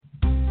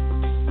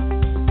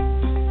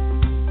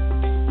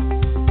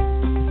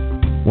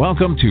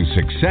Welcome to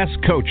Success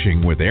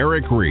Coaching with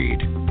Eric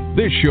Reed.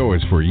 This show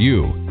is for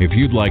you if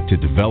you'd like to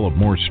develop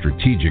more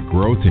strategic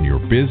growth in your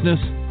business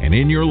and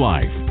in your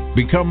life,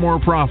 become more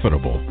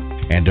profitable,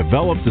 and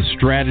develop the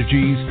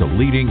strategies to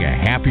leading a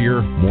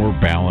happier, more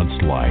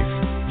balanced life.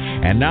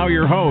 And now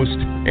your host,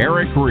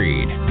 Eric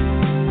Reed.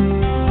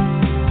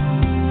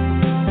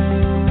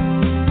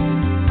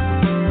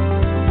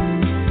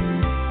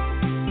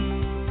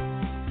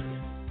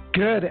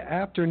 Good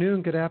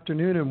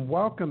afternoon, and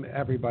welcome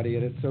everybody.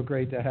 It is so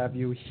great to have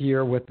you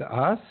here with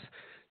us.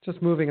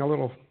 Just moving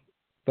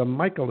the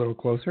mic a little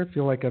closer. I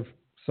feel like I've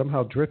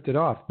somehow drifted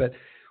off, but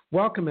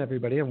welcome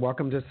everybody, and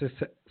welcome to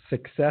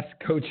Success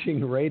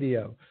Coaching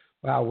Radio.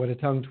 Wow, what a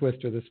tongue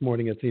twister this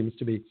morning it seems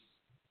to be.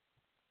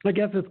 I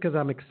guess it's because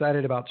I'm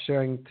excited about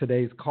sharing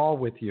today's call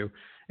with you.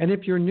 And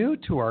if you're new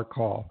to our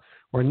call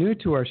or new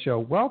to our show,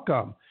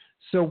 welcome.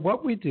 So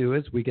what we do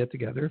is we get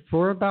together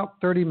for about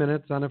 30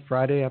 minutes on a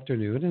Friday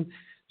afternoon and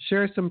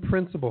share some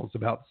principles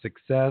about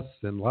success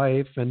in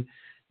life. And,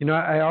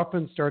 I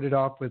often started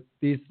off with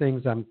these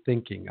things I'm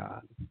thinking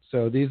on.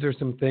 So these are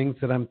some things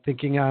that I'm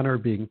thinking on or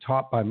being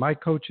taught by my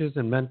coaches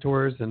and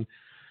mentors and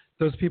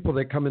those people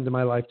that come into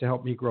my life to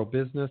help me grow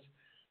business.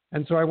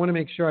 And so I want to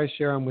make sure I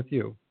share them with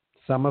you.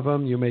 Some of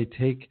them you may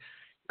take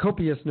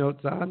copious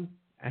notes on,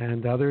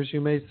 and others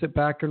you may sit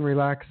back and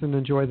relax and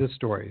enjoy the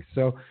story.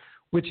 So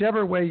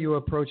whichever way you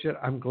approach it,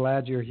 I'm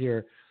glad you're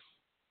here.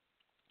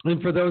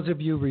 And for those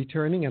of you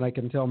returning, and I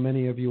can tell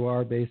many of you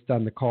are based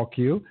on the call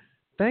queue,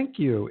 thank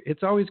you.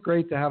 It's always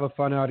great to have a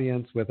fun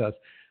audience with us.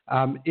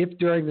 If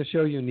during the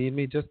show you need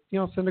me, just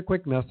send a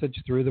quick message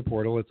through the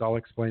portal. It's all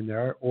explained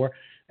there. Or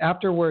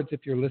afterwards,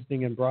 if you're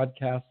listening in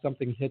broadcast,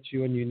 something hits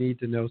you and you need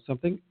to know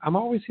something, I'm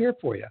always here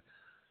for you.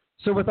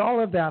 So with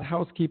all of that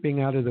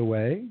housekeeping out of the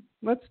way,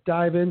 let's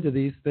dive into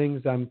these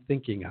things I'm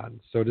thinking on,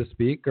 so to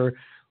speak, or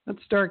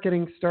let's start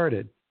getting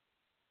started.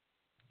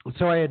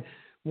 So I had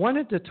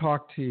wanted to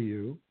talk to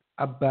you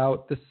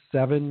about the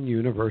 7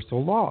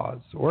 universal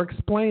laws, or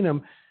explain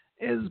them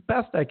as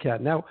best I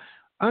can. Now,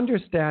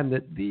 understand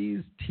that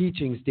these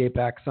teachings date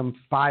back some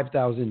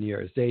 5,000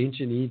 years to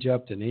ancient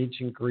Egypt and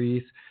ancient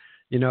Greece.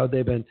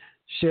 They've been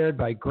shared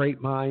by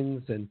great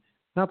minds and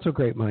not so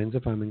great minds,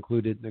 if I'm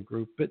included in the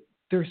group, but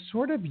they're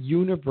sort of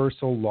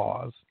universal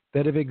laws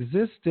that have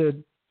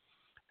existed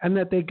and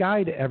that they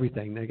guide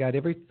everything. They guide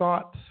every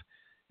thought,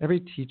 every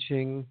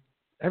teaching,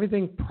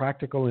 everything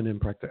practical and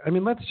impractical.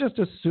 Let's just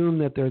assume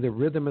that they're the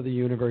rhythm of the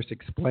universe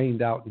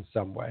explained out in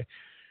some way.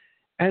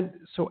 And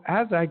so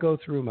as I go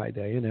through my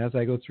day and as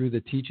I go through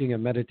the teaching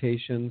and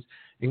meditations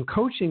and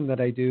coaching that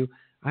I do,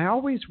 I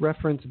always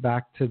reference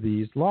back to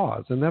these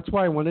laws. And that's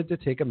why I wanted to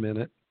take a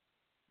minute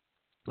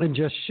and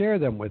just share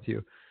them with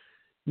you.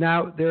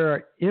 Now, there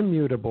are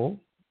immutable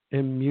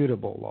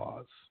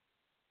laws.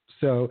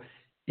 So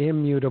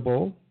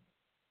immutable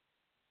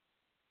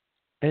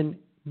and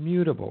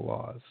mutable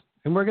laws.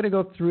 And we're going to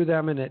go through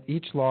them, and at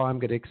each law I'm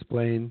going to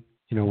explain,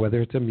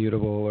 whether it's a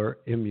mutable or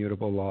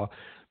immutable law.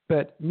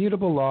 But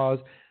mutable laws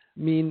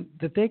mean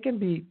that they can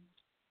be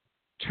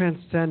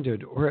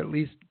transcended, or at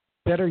least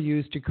better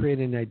used to create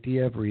an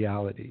idea of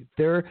reality.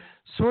 They're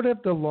sort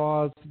of the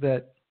laws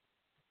that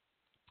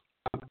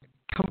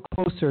come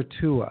closer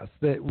to us,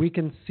 that we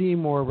can see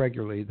more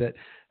regularly, that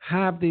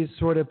have these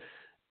sort of,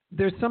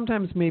 there's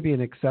sometimes maybe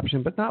an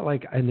exception, but not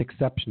like an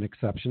exception,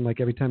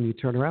 like every time you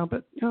turn around,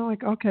 but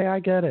okay, I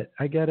get it,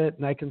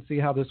 and I can see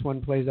how this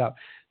one plays out.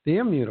 The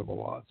immutable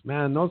laws,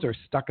 man, those are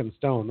stuck in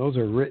stone. Those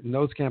are written.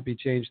 Those can't be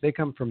changed. They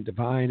come from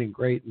divine and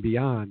great and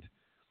beyond.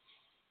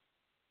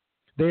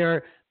 They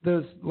are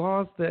those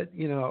laws that,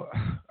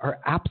 are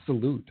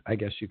absolute, I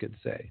guess you could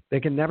say.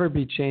 They can never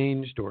be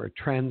changed or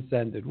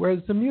transcended.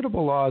 Whereas the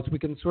mutable laws, we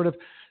can sort of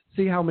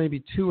see how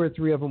maybe 2 or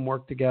 3 of them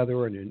work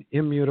together, and an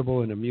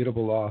immutable and a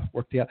mutable law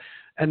work together.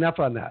 Enough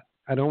on that.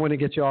 I don't want to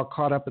get you all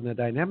caught up in the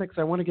dynamics.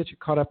 I want to get you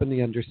caught up in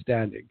the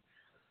understanding.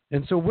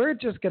 And so we're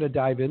just going to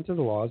dive into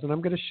the laws, and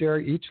I'm going to share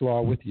each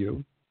law with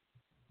you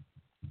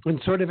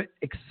and sort of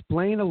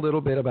explain a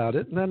little bit about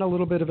it and then a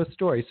little bit of a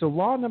story. So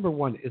law number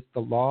 1 is the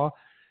law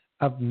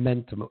of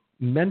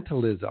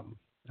mentalism.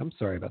 I'm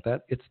sorry about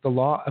that. It's the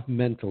law of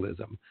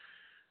mentalism.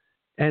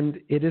 And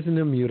it is an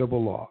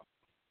immutable law.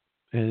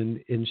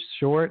 And in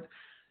short,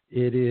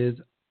 it is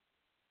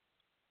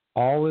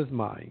all is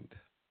mind.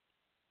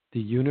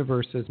 The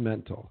universe is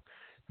mental.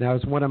 Now,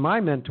 as one of my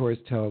mentors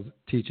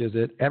teaches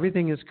it,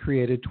 everything is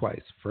created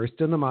twice, first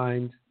in the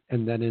mind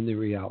and then in the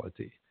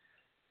reality.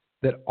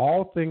 That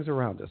all things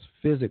around us,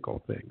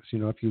 physical things,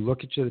 if you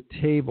look at the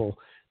table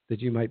that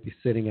you might be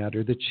sitting at,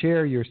 or the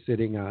chair you're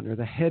sitting on, or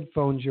the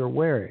headphones you're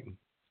wearing,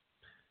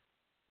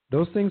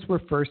 those things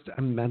were first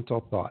a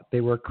mental thought.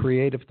 They were a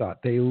creative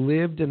thought. They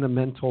lived in the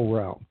mental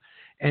realm.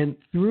 And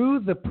through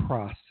the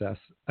process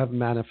of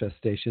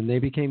manifestation, they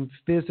became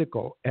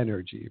physical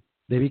energy.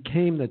 They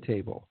became the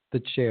table,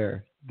 the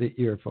chair, the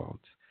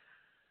earphones.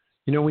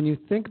 When you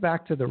think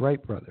back to the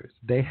Wright brothers,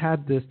 they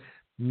had this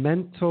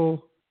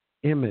mental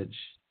image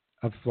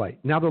of flight.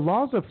 Now, the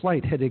laws of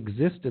flight had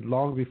existed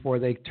long before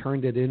they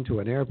turned it into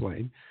an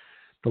airplane,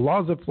 The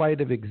laws of flight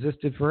have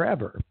existed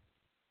forever.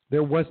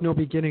 There was no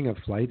beginning of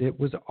flight. It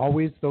was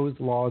always those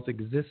laws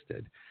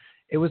existed.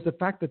 It was the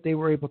fact that they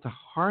were able to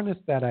harness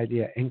that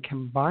idea and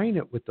combine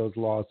it with those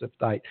laws of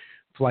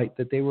flight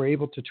that they were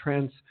able to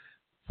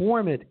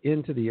transform it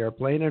into the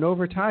airplane. And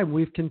over time,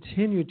 we've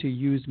continued to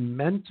use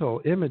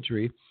mental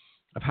imagery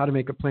of how to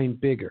make a plane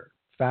bigger,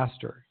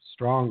 faster,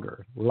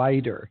 stronger,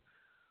 lighter.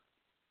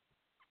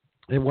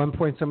 At one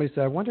point, somebody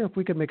said, I wonder if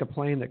we could make a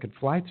plane that could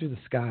fly through the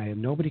sky and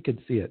nobody could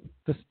see it.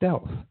 The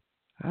stealth.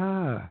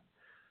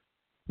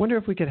 Wonder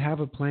if we could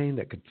have a plane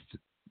that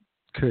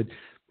could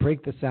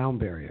break the sound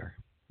barrier.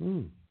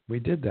 We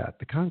did that,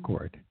 the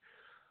Concorde.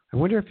 I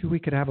wonder if we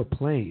could have a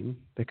plane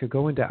that could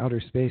go into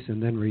outer space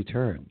and then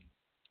return.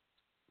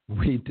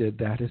 We did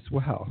that as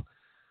well,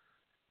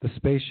 the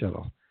space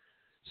shuttle.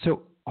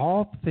 So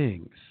all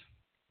things,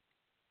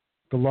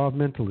 the law of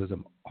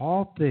mentalism,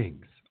 all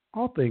things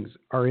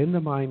are in the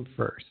mind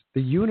first,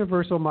 the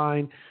universal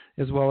mind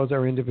as well as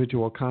our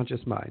individual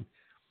conscious mind.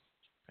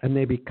 And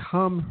they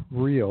become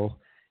real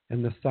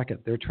in the second.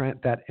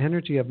 That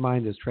energy of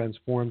mind is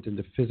transformed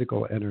into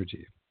physical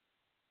energy.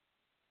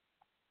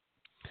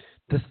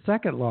 The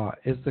second law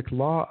is the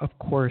law of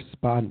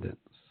correspondence.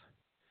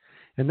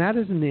 And that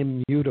is an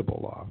immutable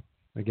law.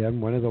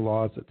 Again, one of the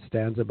laws that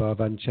stands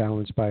above,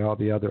 unchallenged by all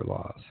the other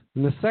laws.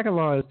 And the second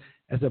law is,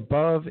 as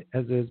above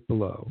as is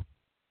below.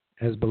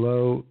 As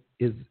below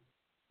is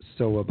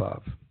so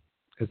above.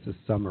 It's a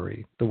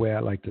summary, the way I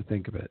like to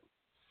think of it.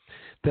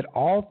 That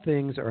all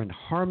things are in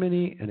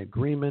harmony and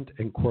agreement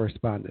and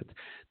correspondence.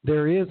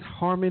 There is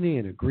harmony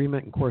and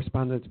agreement and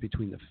correspondence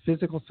between the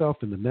physical self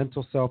and the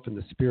mental self and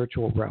the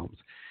spiritual realms.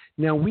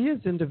 Now, we as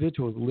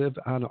individuals live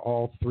on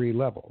all three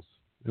levels.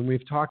 And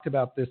we've talked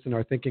about this in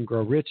our Think and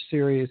Grow Rich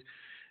series.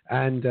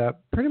 And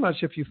pretty much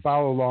if you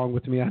follow along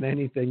with me on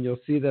anything, you'll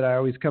see that I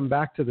always come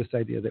back to this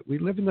idea that we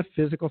live in the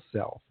physical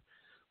self.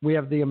 We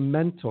have the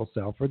mental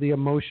self or the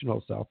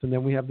emotional self, and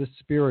then we have the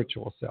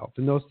spiritual self.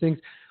 And those things,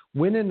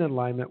 when in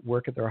alignment,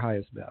 work at their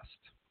highest best.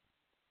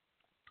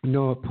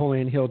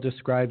 Napoleon Hill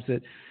describes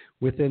it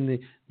within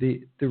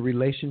the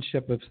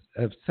relationship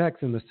of sex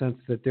in the sense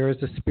that there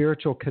is a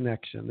spiritual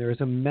connection, there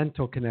is a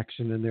mental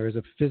connection, and there is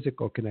a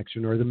physical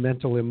connection, or the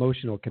mental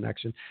emotional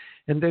connection.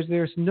 And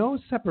there's no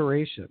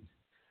separation,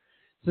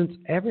 since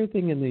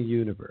everything in the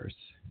universe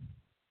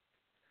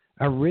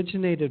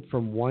originated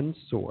from one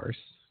source.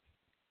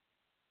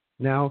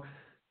 Now,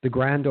 the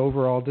grand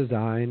overall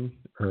design,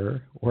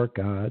 or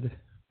God,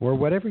 or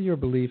whatever your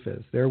belief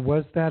is, there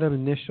was that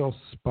initial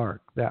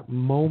spark, that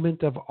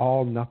moment of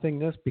all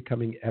nothingness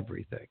becoming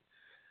everything.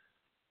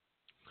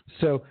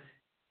 So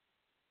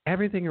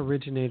everything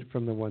originated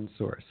from the one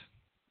source.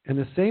 And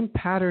the same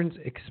patterns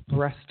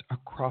expressed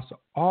across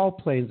all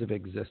planes of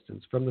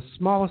existence, from the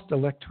smallest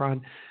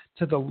electron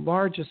to the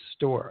largest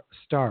star,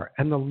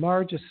 and the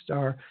largest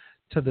star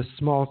to the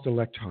smallest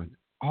electron,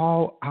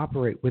 all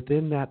operate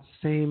within that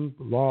same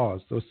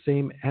laws, those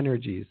same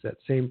energies, that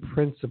same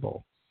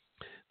principle.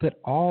 That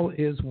all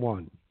is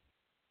one.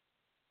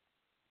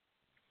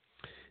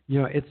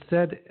 It's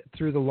said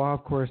through the law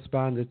of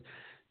correspondence,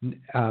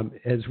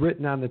 as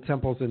written on the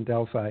temples in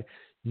Delphi,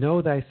 know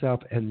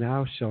thyself and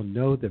thou shalt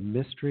know the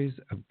mysteries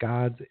of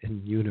gods in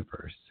the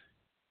universe.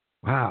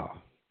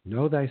 Wow.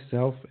 Know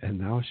thyself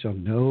and thou shalt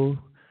know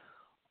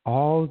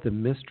all the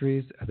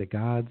mysteries of the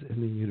gods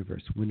in the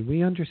universe. When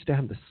we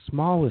understand the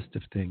smallest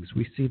of things,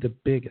 we see the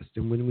biggest.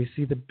 And when we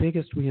see the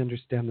biggest, we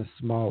understand the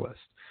smallest.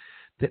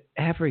 That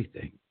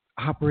everything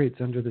operates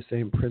under the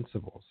same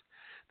principles,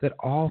 that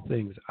all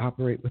things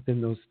operate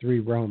within those three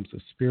realms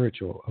of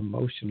spiritual,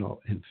 emotional,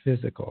 and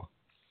physical.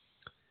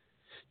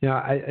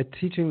 A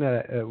teaching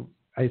that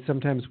I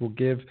sometimes will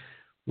give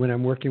when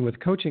I'm working with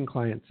coaching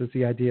clients is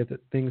the idea that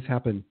things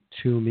happen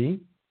to me,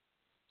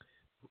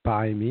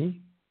 by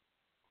me,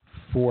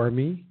 for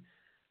me,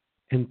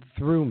 and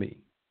through me.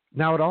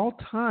 Now, at all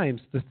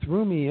times, the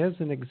through me is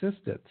in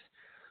existence,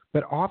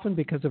 but often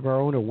because of our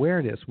own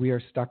awareness, we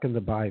are stuck in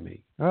the by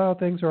me. Oh,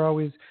 things are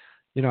always,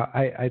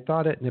 I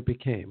thought it and it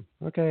became.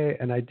 Okay,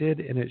 and I did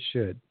and it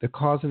should. The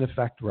cause and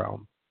effect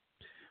realm.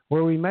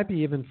 Or we might be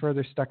even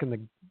further stuck in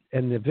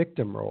the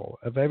victim role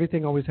of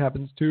everything always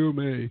happens to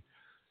me.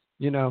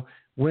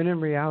 When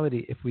in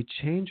reality, if we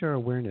change our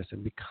awareness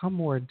and become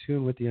more in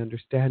tune with the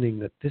understanding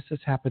that this is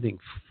happening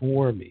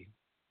for me.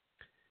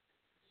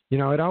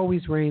 It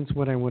always rains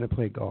when I want to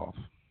play golf.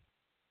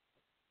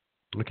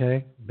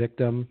 Okay,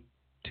 victim,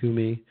 to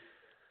me.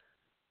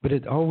 But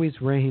it always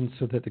rains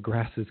so that the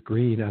grass is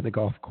green on the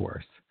golf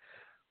course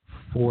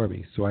for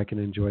me so I can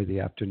enjoy the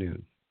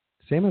afternoon.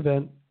 Same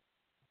event,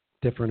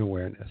 different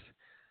awareness.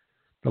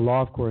 The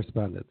law of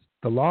correspondence.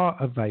 The law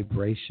of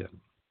vibration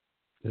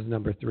is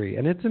number 3.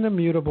 And it's an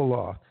immutable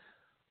law.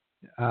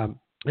 And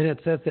it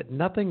says that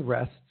nothing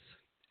rests,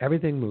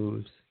 everything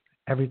moves,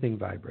 everything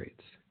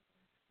vibrates.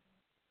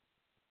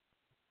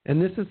 And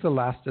this is the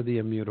last of the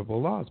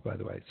immutable laws, by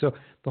the way. So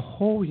the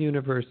whole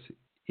universe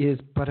is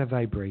but a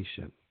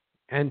vibration.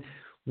 And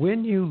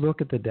when you look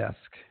at the desk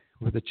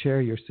or the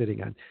chair you're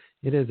sitting on,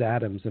 It is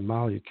atoms and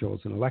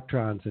molecules and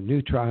electrons and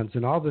neutrons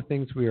and all the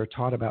things we are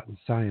taught about in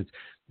science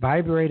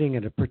vibrating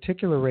at a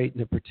particular rate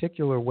in a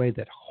particular way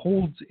that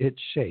holds its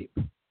shape.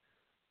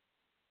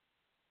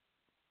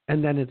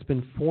 And then it's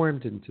been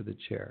formed into the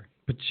chair.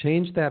 But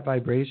change that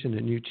vibration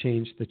and you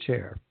change the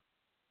chair.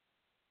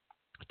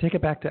 Take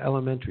it back to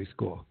elementary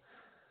school.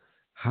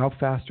 How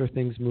fast are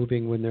things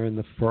moving when they're in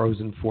the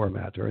frozen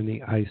format or in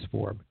the ice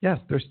form? Yes,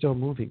 they're still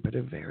moving, but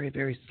at a very,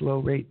 very slow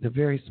rate and a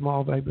very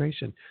small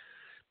vibration.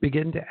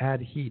 Begin to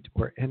add heat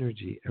or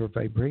energy or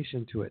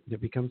vibration to it, and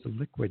it becomes a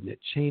liquid, and it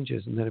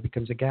changes, and then it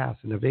becomes a gas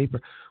and a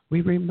vapor.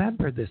 We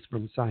remember this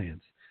from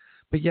science,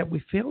 but yet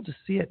we fail to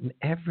see it in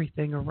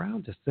everything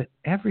around us, that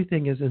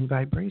everything is in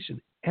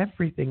vibration.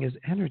 Everything is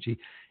energy.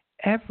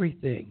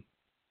 Everything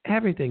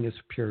is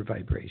pure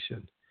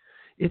vibration.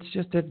 It's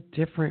just at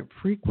different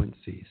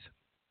frequencies.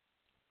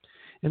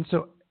 And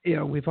so,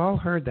 we've all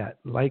heard that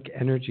like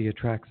energy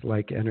attracts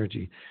like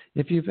energy.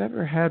 If you've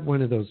ever had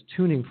one of those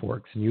tuning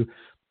forks and you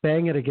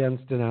bang it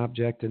against an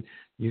object and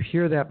you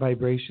hear that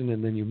vibration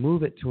and then you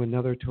move it to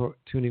another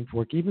tuning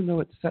fork, even though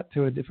it's set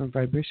to a different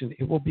vibration,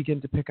 it will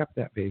begin to pick up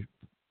that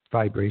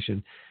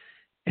vibration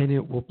and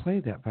it will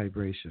play that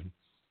vibration.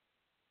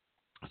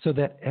 So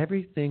that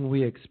everything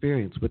we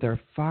experience with our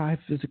 5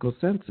 physical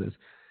senses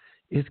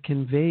is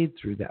conveyed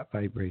through that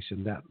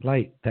vibration, that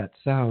light, that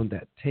sound,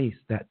 that taste,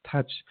 that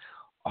touch.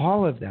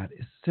 All of that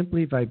is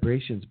simply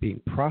vibrations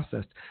being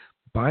processed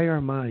by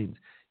our minds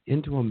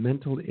into a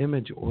mental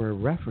image or a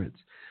reference.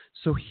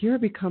 So here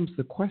becomes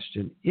the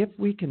question, if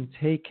we can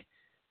take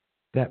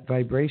that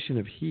vibration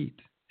of heat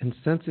and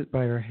sense it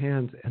by our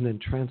hands and then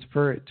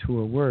transfer it to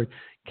a word,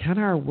 can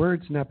our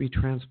words not be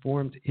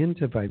transformed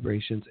into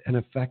vibrations and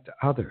affect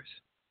others?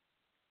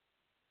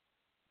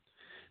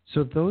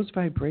 So those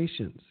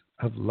vibrations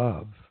of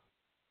love,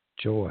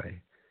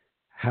 joy,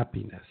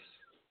 happiness,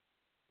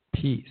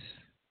 peace,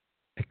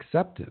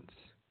 acceptance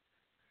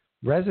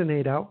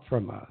resonate out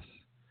from us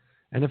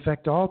and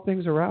affect all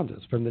things around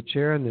us, from the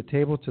chair and the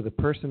table to the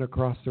person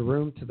across the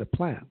room to the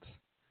plants.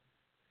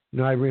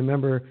 I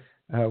remember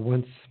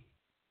once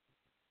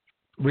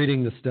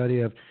reading the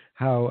study of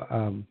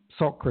how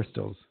salt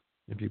crystals,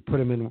 if you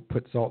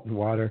put salt in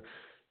water,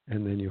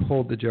 and then you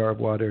hold the jar of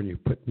water and you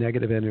put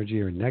negative energy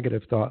or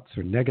negative thoughts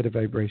or negative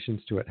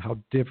vibrations to it, how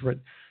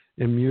different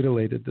and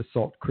mutilated the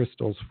salt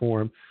crystals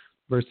form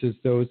versus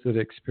those that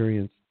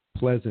experience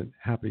pleasant,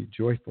 happy,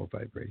 joyful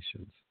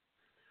vibrations.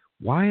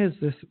 Why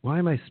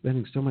am I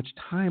spending so much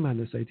time on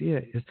this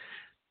idea? Is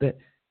that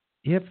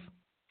if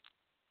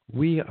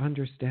we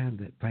understand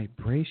that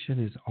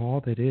vibration is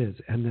all that is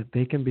and that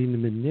they can be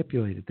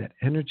manipulated, that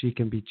energy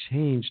can be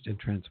changed and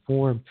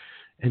transformed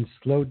and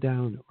slowed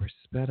down or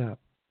sped up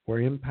or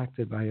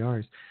impacted by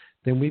ours,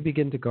 then we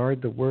begin to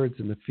guard the words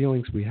and the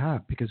feelings we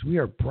have because we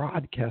are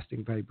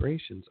broadcasting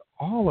vibrations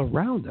all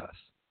around us.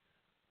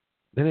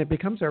 Then it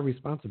becomes our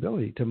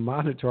responsibility to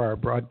monitor our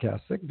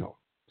broadcast signal,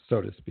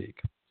 so to speak.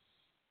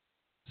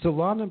 So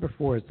law number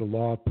 4 is the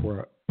law of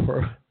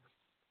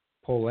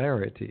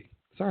polarity.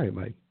 Sorry,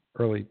 my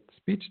early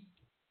speech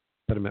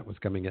impediment was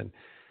coming in.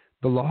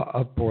 The law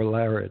of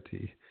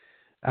polarity.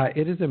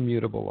 It is a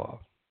mutable law.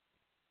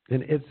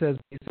 And it says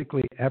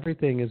basically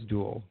everything is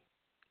dual.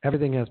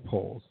 Everything has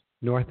poles.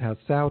 North has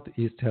south,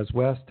 east has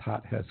west,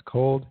 hot has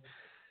cold.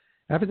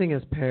 Everything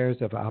has pairs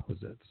of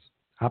opposites.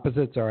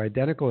 Opposites are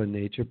identical in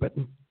nature, but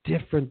in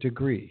different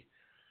degree.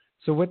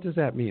 So what does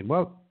that mean?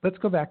 Well, let's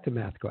go back to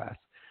math class.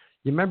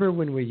 You remember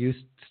when we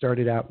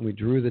started out and we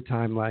drew the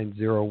timeline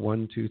 0,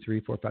 1, 2, 3,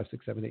 4, 5,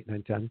 6, 7, 8,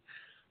 9, 10,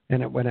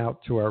 and it went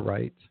out to our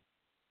right.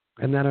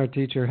 And then our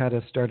teacher had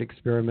us start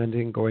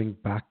experimenting going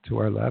back to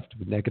our left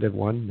with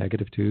 -1,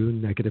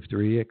 -2,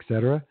 -3,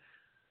 etc.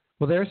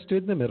 Well, there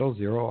stood in the middle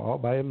 0 all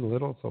by him,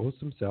 little souls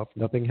himself.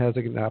 Nothing has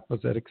an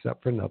opposite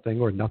except for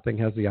nothing, or nothing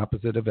has the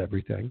opposite of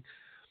everything,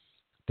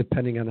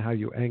 depending on how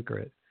you anchor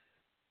it.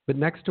 But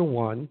next to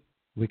 1,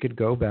 we could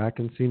go back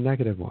and see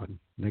 -1,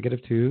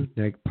 -2,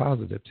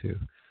 +2.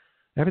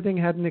 Everything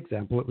had an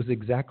example. It was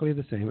exactly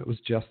the same. It was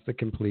just the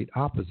complete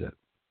opposite.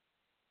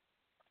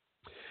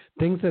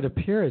 Things that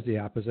appear as the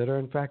opposite are,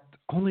 in fact,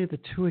 only the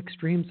 2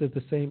 extremes of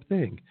the same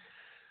thing.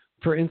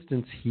 For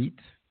instance, heat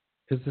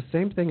is the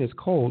same thing as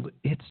cold.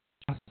 It's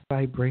just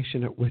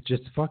vibration at which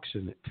it's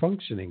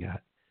functioning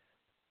at.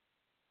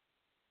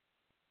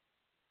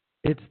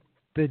 It's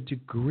the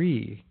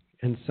degree,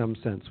 in some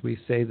sense. We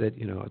say that,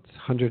 it's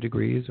 100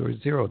 degrees or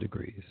 0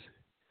 degrees.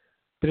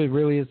 But it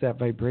really is that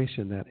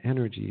vibration, that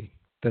energy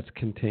that's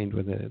contained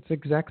within it. It's the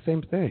exact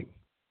same thing.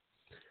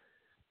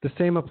 The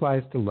same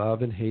applies to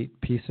love and hate,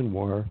 peace and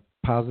war,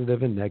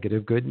 positive and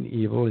negative, good and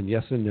evil, and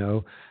yes and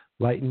no,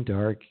 light and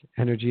dark,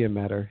 energy and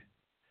matter.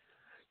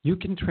 You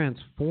can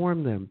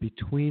transform them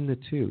between the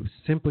two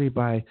simply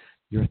by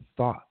your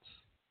thoughts.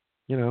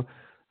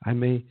 I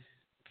may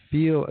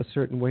feel a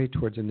certain way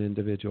towards an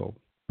individual,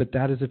 but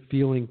that is a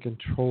feeling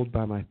controlled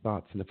by my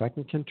thoughts. And if I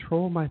can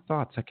control my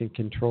thoughts, I can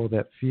control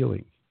that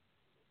feeling.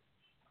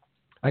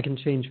 I can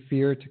change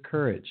fear to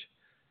courage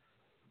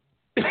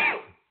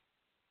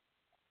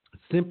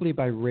simply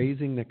by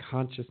raising the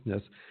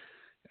consciousness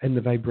and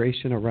the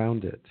vibration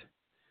around it.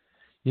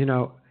 You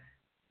know,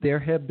 there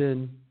have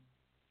been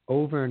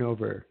over and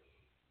over,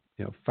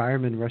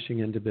 firemen rushing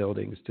into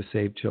buildings to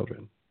save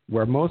children,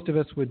 where most of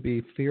us would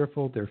be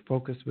fearful. Their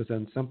focus was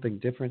on something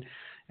different,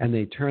 and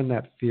they turned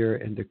that fear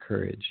into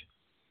courage.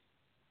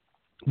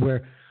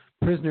 Where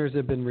prisoners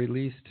have been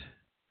released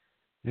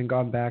and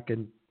gone back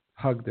and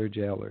hugged their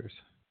jailers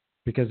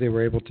because they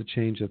were able to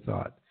change a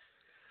thought.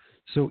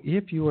 So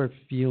if you are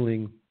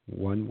feeling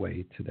one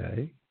way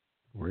today,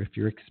 or if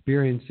you're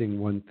experiencing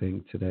one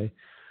thing today,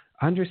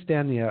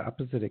 understand the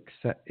opposite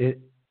it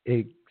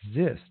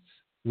exists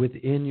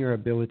within your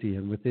ability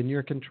and within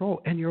your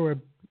control, and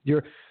you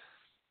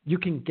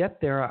can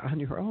get there on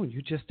your own.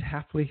 You just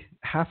have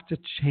to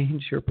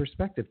change your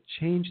perspective,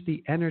 change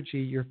the energy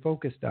you're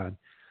focused on.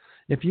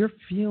 If you're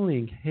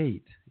feeling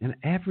hate, and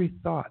every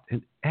thought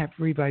and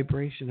every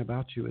vibration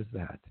about you is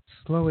that,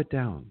 slow it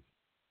down.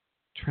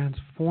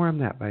 Transform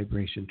that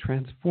vibration,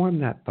 transform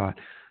that thought,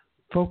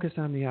 focus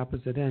on the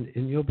opposite end,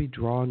 and you'll be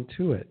drawn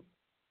to it.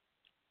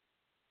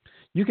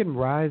 You can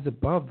rise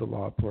above the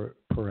law of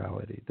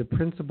plurality. The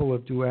principle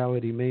of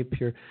duality may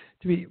appear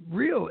to be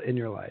real in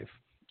your life,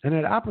 and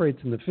it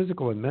operates in the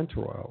physical and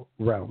mental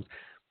realms,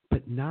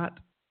 but not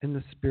in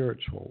the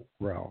spiritual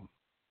realm.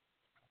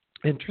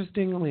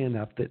 Interestingly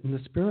enough, that in the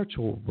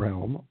spiritual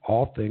realm,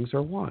 all things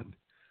are one.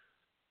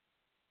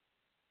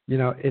 The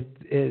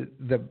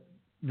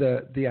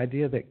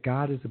idea that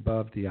God is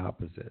above the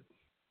opposite.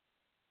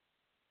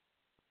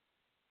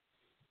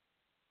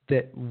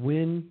 That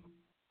when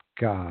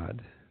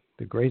God,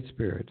 the Great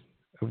Spirit,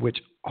 of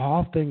which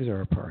all things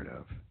are a part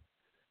of,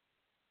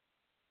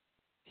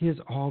 He is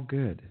all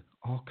good,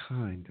 all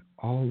kind,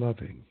 all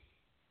loving.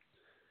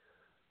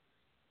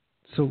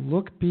 So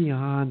look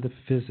beyond the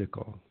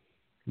physical,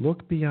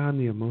 look beyond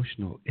the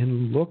emotional,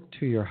 and look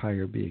to your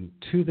higher being,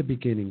 to the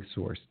beginning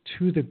source,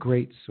 to the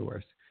great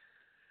source,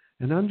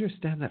 and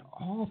understand that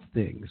all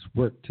things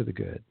work to the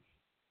good.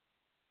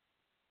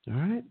 All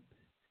right?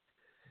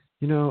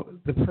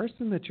 The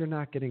person that you're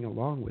not getting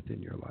along with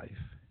in your life,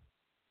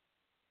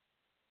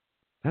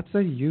 that's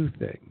a you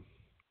thing.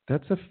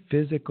 That's a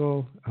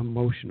physical,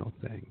 emotional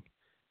thing.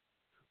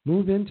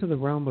 Move into the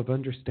realm of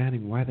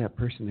understanding why that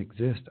person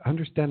exists.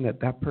 Understand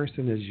that that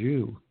person is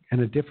you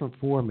in a different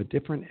form, a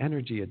different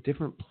energy, a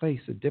different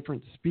place, a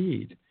different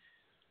speed.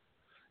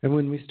 And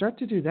when we start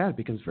to do that, it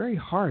becomes very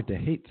hard to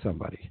hate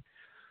somebody.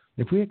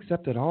 If we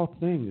accept that all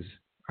things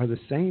are the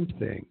same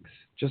things,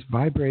 just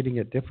vibrating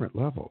at different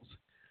levels,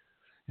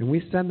 and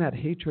we send that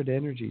hatred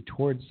energy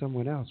towards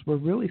someone else, we're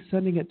really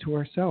sending it to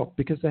ourselves,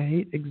 because the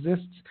hate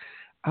exists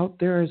out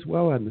there as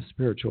well on the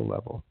spiritual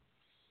level.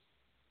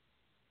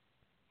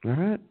 All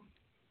right?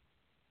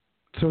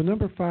 So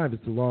number 5 is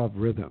the law of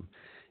rhythm.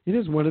 It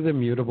is one of the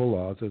immutable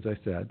laws, as I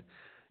said.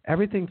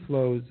 Everything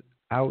flows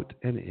out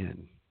and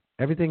in.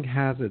 Everything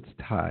has its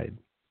tide.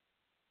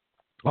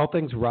 All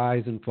things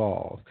rise and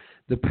fall.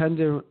 The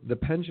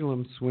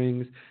pendulum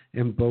swings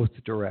in both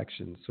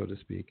directions, so to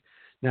speak.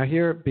 Now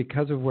here,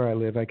 because of where I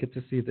live, I get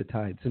to see the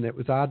tides. And it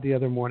was odd the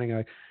other morning.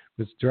 I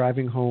was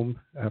driving home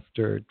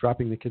after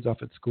dropping the kids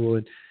off at school,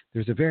 and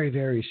there's a very,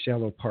 very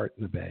shallow part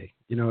in the bay.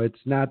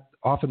 It's not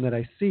often that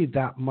I see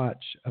that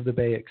much of the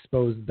bay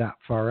exposed that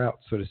far out,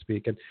 so to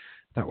speak. And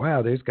I thought,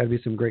 wow, there's got to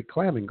be some great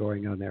clamming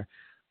going on there.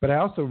 But I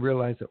also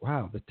realized that,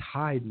 wow, the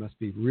tide must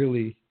be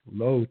really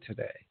low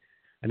today.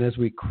 And as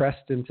we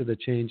crest into the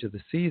change of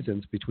the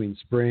seasons between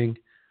spring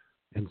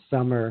and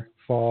summer,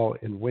 fall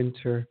and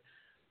winter,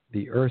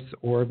 the Earth's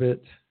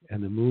orbit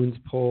and the moon's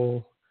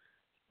pull,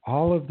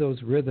 all of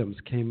those rhythms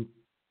came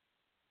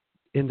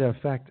into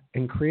effect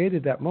and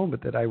created that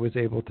moment that I was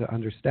able to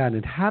understand.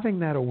 And having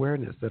that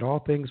awareness that all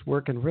things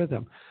work in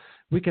rhythm,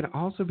 we can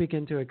also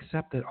begin to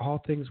accept that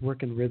all things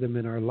work in rhythm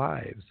in our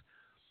lives.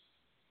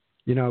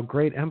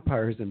 Great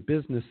empires and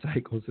business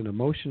cycles and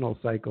emotional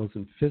cycles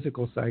and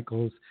physical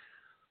cycles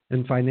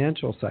and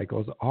financial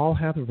cycles all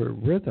have a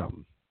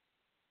rhythm.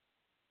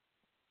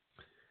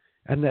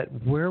 And that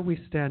where we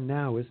stand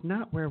now is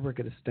not where we're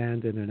going to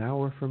stand in an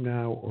hour from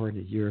now or in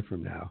a year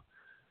from now.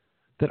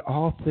 That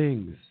all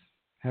things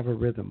have a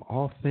rhythm.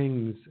 All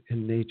things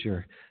in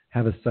nature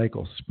have a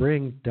cycle.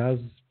 Spring does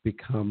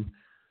become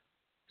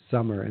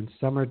summer, and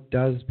summer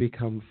does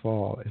become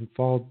fall, and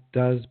fall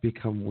does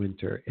become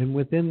winter. And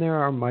within there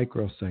are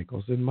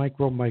microcycles and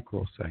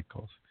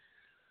micro-cycles.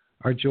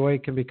 Our joy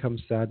can become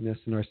sadness,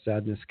 and our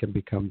sadness can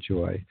become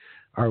joy.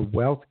 Our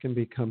wealth can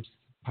become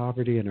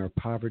poverty, and our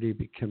poverty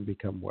can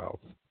become wealth.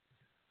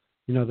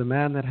 The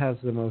man that has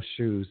the most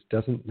shoes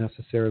doesn't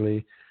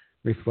necessarily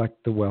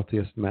reflect the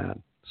wealthiest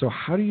man. So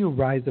how do you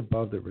rise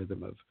above the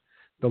rhythm of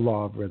the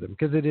law of rhythm?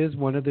 Because it is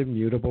one of the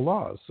immutable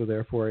laws, so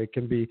therefore it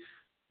can be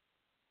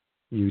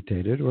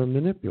mutated or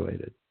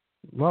manipulated.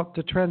 Well,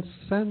 to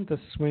transcend the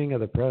swing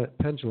of the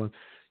pendulum,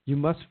 you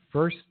must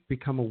first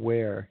become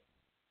aware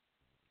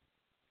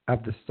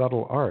of the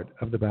subtle art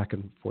of the back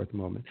and forth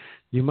moment.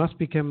 You must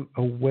become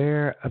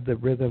aware of the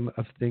rhythm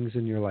of things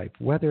in your life,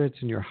 whether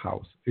it's in your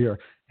house, your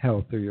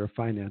health, or your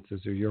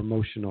finances, or your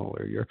emotional,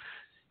 or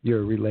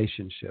your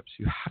relationships.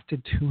 You have to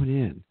tune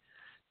in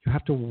You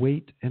have to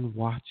wait and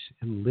watch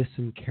and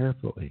listen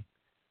carefully.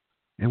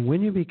 And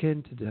when you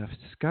begin to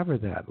discover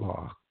that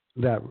law,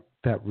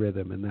 that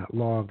rhythm and that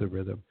law of the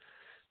rhythm,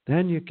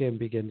 then you can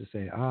begin to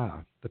say,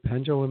 the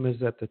pendulum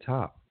is at the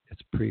top.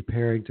 It's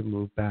preparing to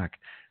move back.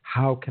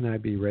 How can I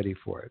be ready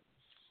for it?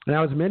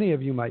 Now, as many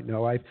of you might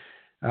know, I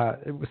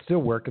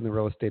still work in the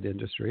real estate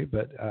industry,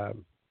 but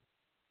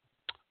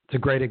it's a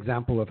great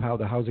example of how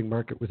the housing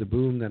market was a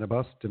boom, then a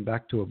bust, and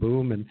back to a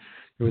boom, and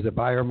it was a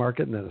buyer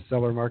market, and then a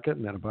seller market,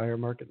 and then a buyer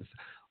market.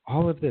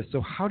 All of this. So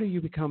how do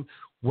you become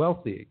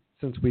wealthy,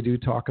 since we do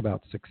talk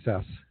about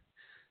success?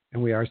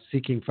 And we are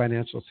seeking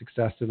financial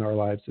success in our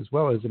lives as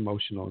well as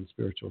emotional and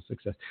spiritual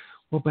success.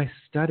 Well, by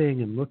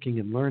studying and looking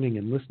and learning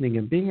and listening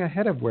and being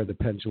ahead of where the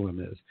pendulum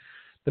is.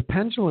 The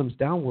pendulum's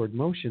downward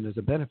motion is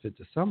a benefit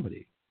to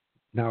somebody.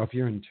 Now, if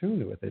you're in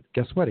tune with it,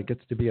 guess what? It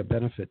gets to be a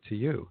benefit to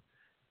you.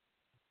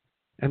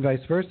 And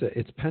vice versa.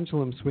 It's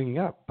pendulum swinging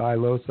up. Buy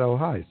low, sell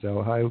high,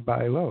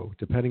 buy low,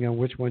 depending on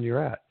which one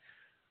you're at.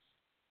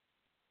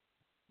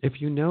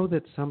 If you know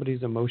that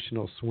somebody's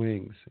emotional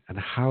swings and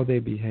how they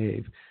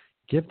behave,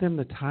 give them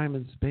the time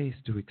and space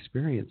to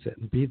experience it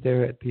and be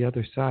there at the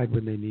other side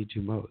when they need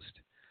you most.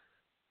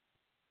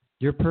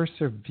 Your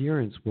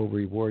perseverance will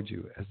reward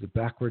you as the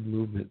backward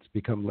movements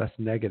become less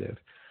negative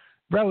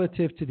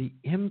relative to the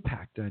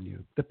impact on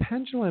you. The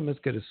pendulum is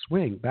going to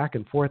swing back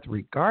and forth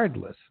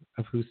regardless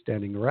of who's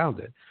standing around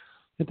it.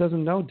 It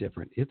doesn't know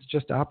different. It's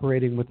just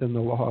operating within the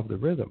law of the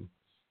rhythm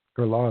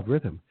or law of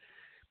rhythm.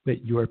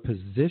 But your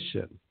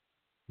position,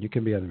 you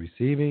can be on the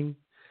receiving,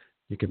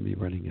 you can be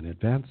running in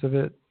advance of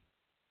it,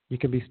 you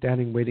can be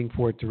standing waiting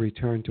for it to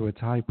return to its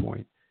high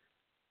point.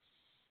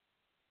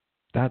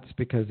 That's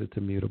because it's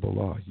a mutable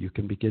law. You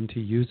can begin to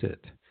use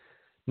it.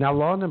 Now,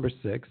 law number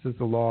 6 is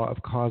the law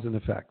of cause and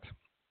effect.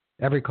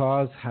 Every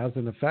cause has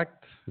an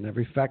effect, and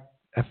every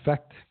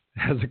effect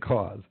has a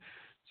cause.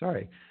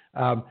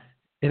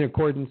 In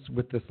accordance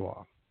with this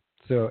law.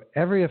 So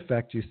every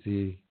effect you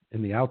see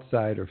in the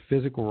outside or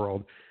physical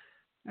world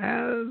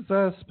has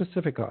a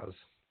specific cause,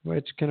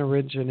 which can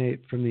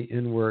originate from the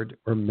inward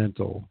or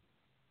mental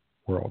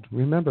world.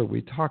 Remember,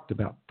 we talked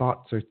about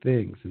thoughts are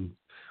things, and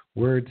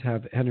words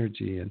have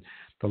energy, and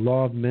the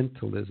law of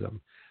mentalism.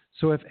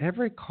 So if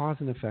every cause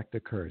and effect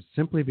occurs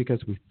simply because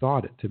we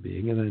thought it to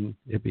be, and then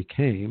it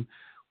became,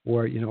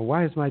 or,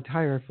 why is my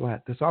tire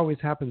flat? This always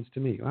happens to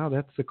me. Well,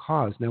 that's the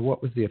cause. Now,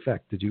 what was the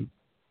effect? Did you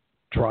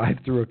drive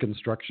through a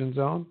construction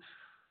zone?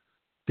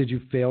 Did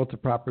you fail to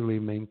properly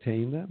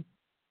maintain them?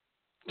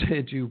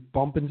 Did you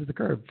bump into the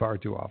curb far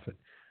too often?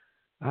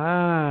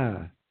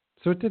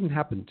 So it didn't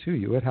happen to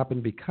you. It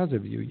happened because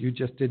of you. You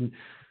just didn't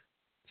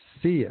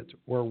see it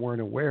or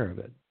weren't aware of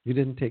it. You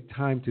didn't take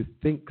time to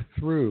think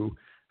through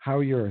how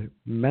your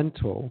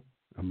mental,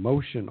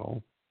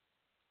 emotional,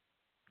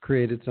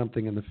 created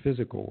something in the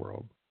physical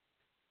world.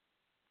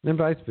 And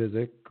vice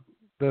versa,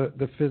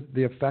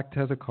 the effect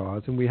has a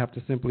cause, and we have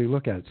to simply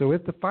look at it. So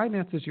if the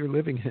finances you're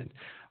living in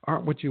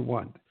aren't what you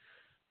want,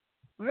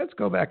 let's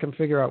go back and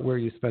figure out where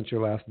you spent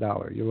your last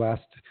dollar, your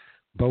last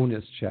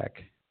bonus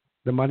check,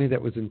 the money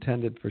that was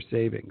intended for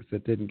savings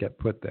that didn't get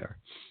put there.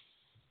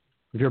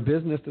 If your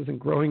business isn't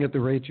growing at the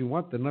rate you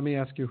want, then let me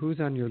ask you, who's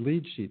on your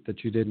lead sheet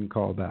that you didn't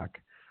call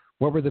back?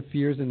 What were the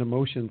fears and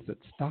emotions that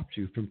stopped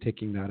you from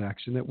taking that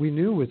action that we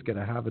knew was going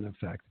to have an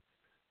effect?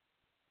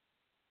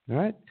 All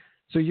right?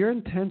 So your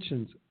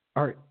intentions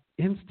are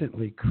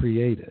instantly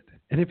created.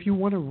 And if you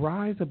want to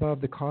rise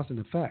above the cause and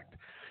effect,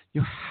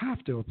 you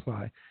have to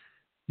apply,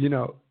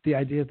 the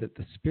idea that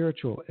the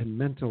spiritual and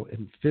mental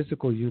and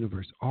physical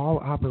universe all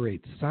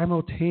operate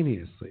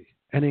simultaneously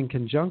and in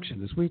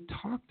conjunction, as we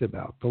talked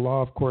about, the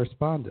law of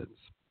correspondence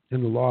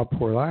and the law of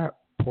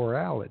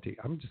plurality.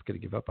 I'm just going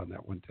to give up on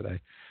that one today.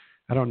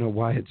 I don't know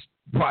why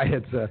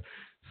it's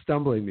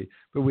stumbling me,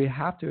 but we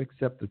have to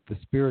accept that the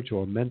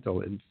spiritual,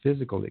 mental, and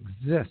physical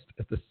exist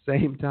at the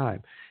same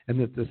time, and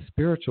that the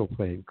spiritual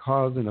plane,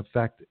 cause and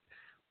effect,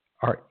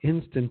 are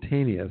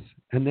instantaneous,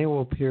 and they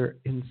will appear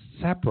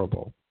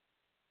inseparable.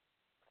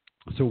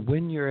 So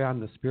when you're on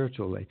the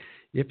spiritual plane,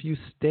 if you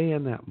stay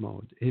in that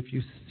mode, if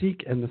you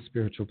seek in the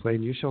spiritual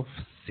plane, you shall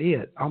see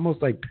it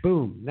almost like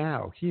boom,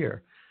 now,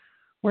 here.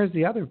 Whereas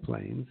the other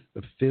planes,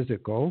 the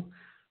physical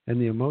and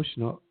the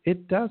emotional,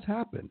 it does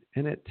happen,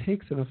 and it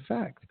takes an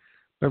effect.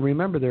 But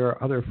remember, there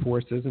are other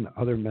forces and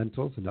other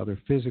mentals and other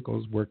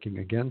physicals working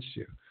against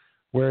you.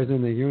 Whereas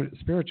in the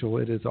spiritual,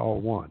 it is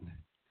all one.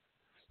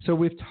 So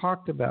we've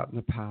talked about in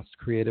the past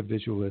creative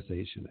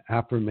visualization,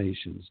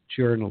 affirmations,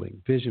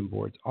 journaling, vision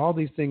boards, all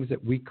these things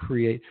that we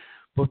create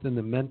both in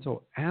the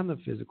mental and the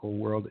physical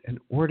world in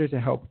order to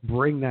help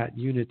bring that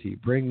unity,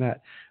 bring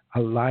that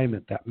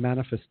alignment, that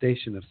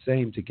manifestation of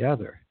same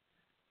together.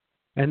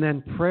 And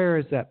then prayer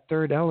is that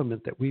third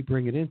element that we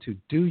bring it into.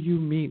 Do you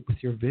meet with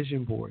your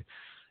vision board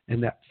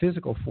and that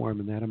physical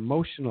form and that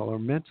emotional or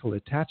mental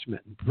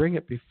attachment and bring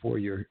it before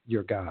your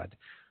God,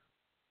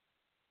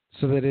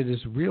 so that it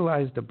is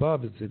realized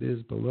above as it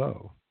is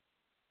below?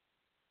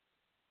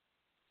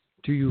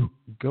 Do you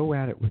go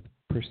at it with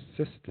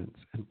persistence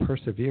and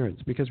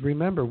perseverance? Because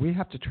remember, we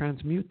have to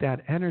transmute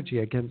that energy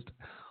against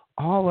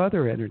all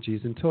other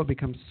energies until it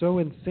becomes so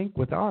in sync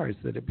with ours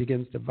that it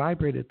begins to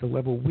vibrate at the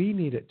level we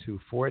need it to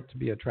for it to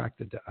be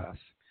attracted to us.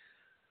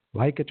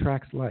 Like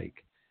attracts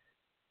like.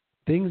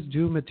 Things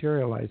do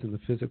materialize in the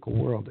physical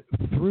world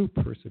through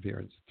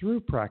perseverance, through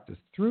practice,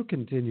 through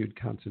continued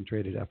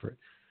concentrated effort.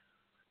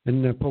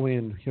 And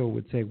Napoleon Hill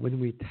would say, when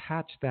we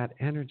attach that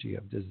energy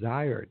of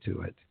desire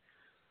to it,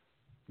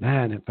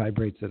 man, it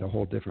vibrates at a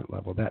whole different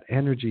level. That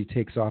energy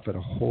takes off at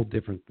a whole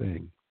different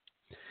thing.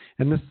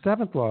 And the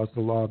seventh law is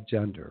the law of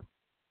gender.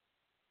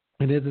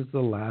 And it is the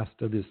last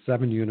of the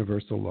 7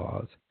 universal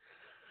laws.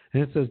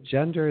 And it says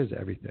gender is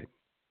everything.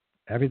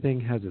 Everything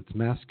has its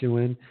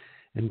masculine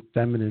and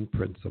feminine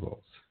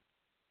principles.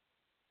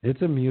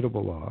 It's a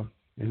mutable law,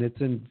 and it's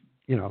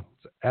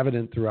it's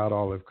evident throughout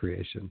all of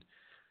creation.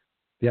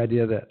 The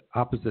idea that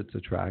opposites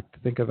attract,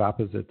 think of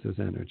opposites as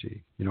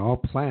energy. All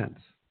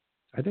plants.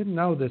 I didn't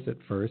know this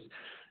at first,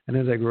 and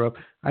as I grew up,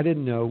 I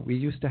didn't know we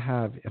used to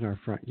have in our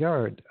front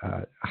yard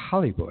a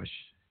holly bush,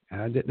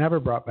 and it never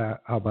brought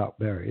about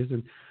berries.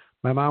 And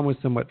my mom was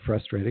somewhat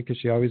frustrated because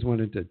she always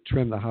wanted to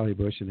trim the holly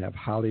bush and have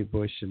holly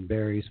bush and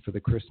berries for the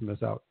Christmas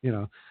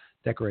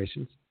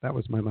decorations. That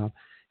was my mom.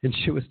 And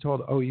she was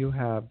told, oh, you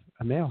have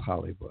a male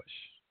holly bush.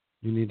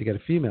 You need to get a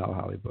female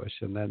holly bush,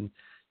 and then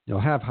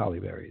you'll have holly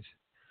berries.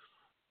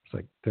 It's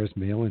like, there's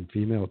male and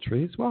female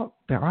trees? Well,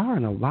 there are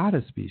in a lot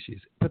of species,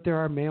 but there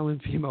are male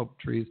and female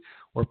trees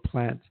or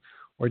plants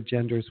or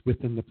genders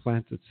within the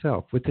plant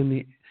itself. Within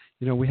the,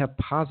 we have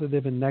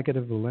positive and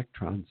negative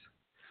electrons.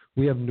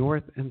 We have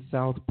north and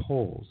south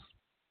poles.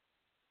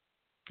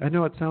 I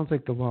know it sounds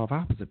like the law of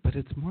opposite, but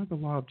it's more the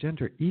law of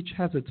gender. Each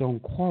has its own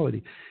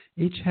quality.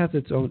 Each has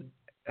its own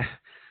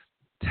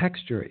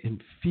texture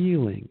and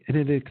feeling, and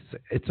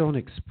its own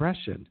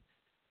expression.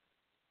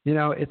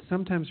 It's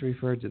sometimes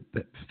referred to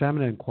that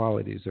feminine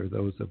qualities are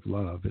those of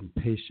love and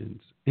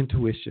patience,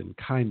 intuition,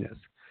 kindness,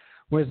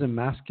 whereas the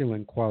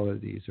masculine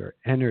qualities are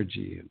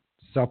energy and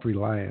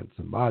self-reliance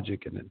and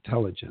logic and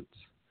intelligence.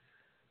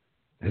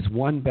 Is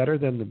one better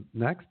than the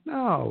next?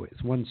 No.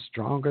 Is one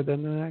stronger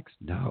than the next?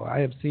 No. I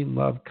have seen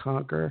love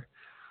conquer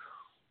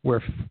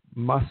where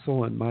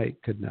muscle and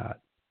might could not.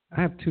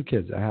 I have 2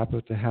 kids. I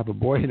happen to have a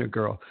boy and a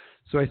girl.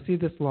 So I see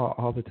this law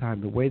all the time,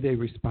 the way they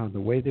respond,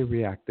 the way they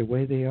react, the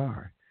way they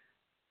are.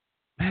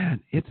 Man,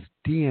 it's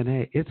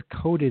DNA. It's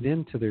coded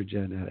into their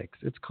genetics.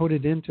 It's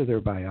coded into their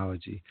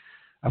biology,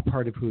 a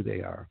part of who they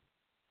are.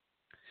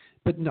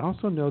 But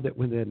also know that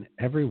within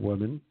every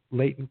woman,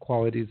 latent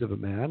qualities of a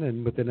man,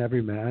 and within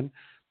every man,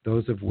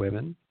 those of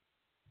women.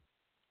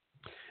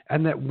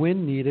 And that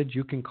when needed,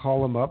 you can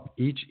call them up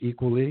each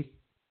equally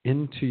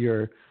into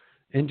your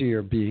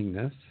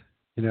beingness.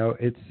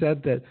 It's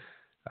said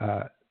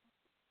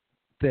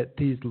that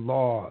these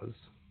laws,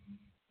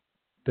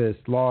 this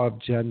law of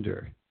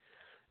gender,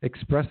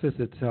 expresses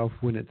itself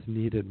when it's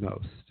needed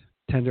most.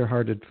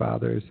 Tender-hearted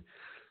fathers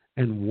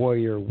and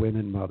warrior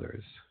women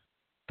mothers.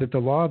 That the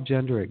law of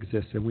gender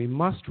exists, and we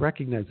must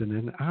recognize it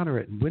and honor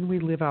it. And when we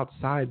live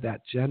outside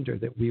that gender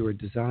that we were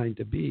designed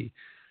to be,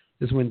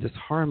 is when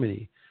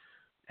disharmony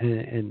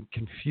and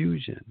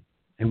confusion,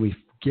 and we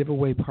give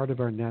away part of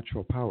our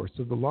natural power.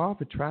 So the law of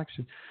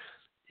attraction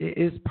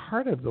is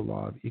part of the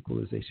law of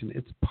equalization.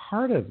 It's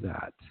part of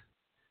that.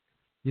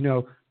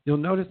 You'll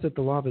notice that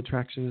the law of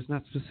attraction is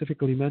not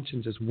specifically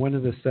mentioned as one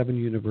of the 7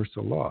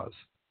 universal laws.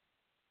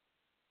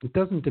 It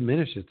doesn't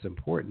diminish its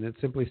importance. It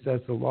simply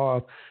says the law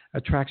of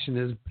attraction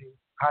is based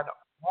on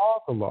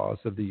all the laws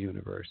of the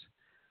universe,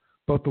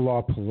 both the law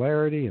of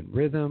polarity and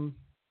rhythm,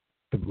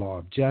 the law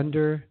of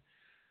gender,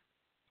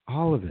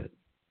 all of it.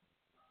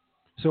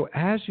 So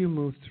as you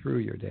move through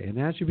your day and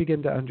as you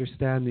begin to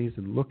understand these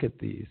and look at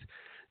these,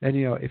 and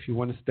if you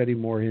want to study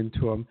more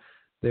into them,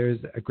 there's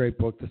a great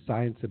book, The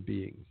Science of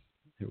Being.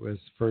 It was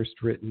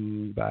first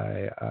written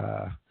by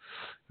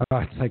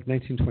it's like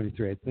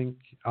 1923. I think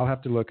I'll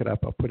have to look it up.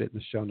 I'll put it in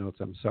the show notes.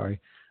 I'm sorry.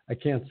 I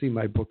can't see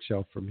my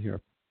bookshelf from here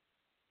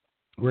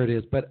where it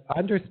is. But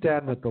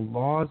understand that the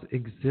laws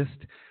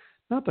exist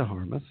not to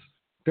harm us.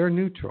 They're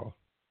neutral.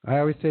 I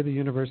always say the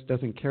universe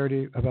doesn't care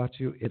about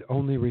you. It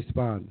only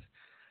responds.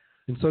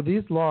 And so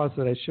these laws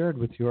that I shared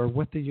with you are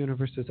what the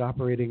universe is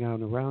operating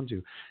on around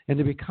you. And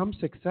to become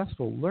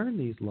successful, learn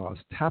these laws,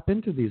 tap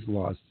into these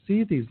laws,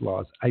 see these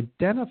laws,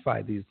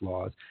 identify these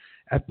laws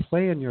at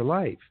play in your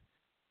life,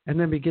 and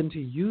then begin to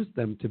use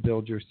them to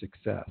build your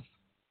success.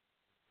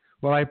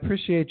 Well, I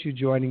appreciate you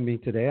joining me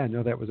today. I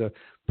know that was a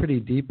pretty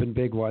deep and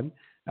big one.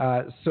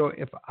 So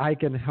if I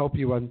can help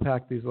you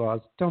unpack these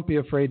laws, don't be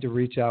afraid to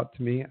reach out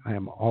to me. I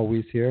am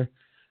always here.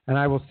 And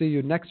I will see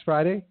you next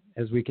Friday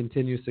as we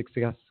continue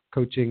Success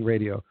Coaching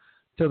Radio.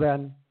 Till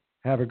then,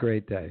 have a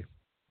great day.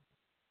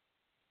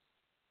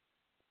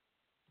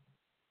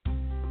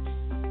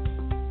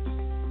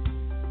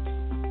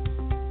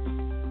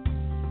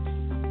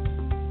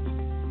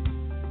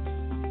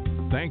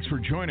 Thanks for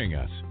joining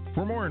us.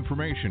 For more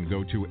information,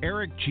 go to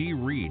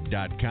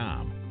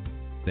ericgreed.com.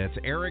 That's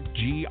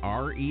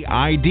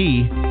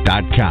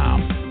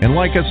ericgreid.com. And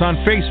like us on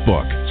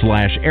Facebook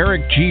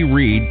 /Eric G.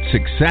 Reed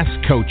Success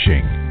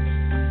Coaching.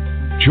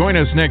 Join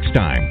us next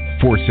time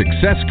for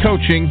Success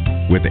Coaching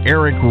with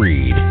Eric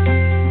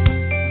Reed.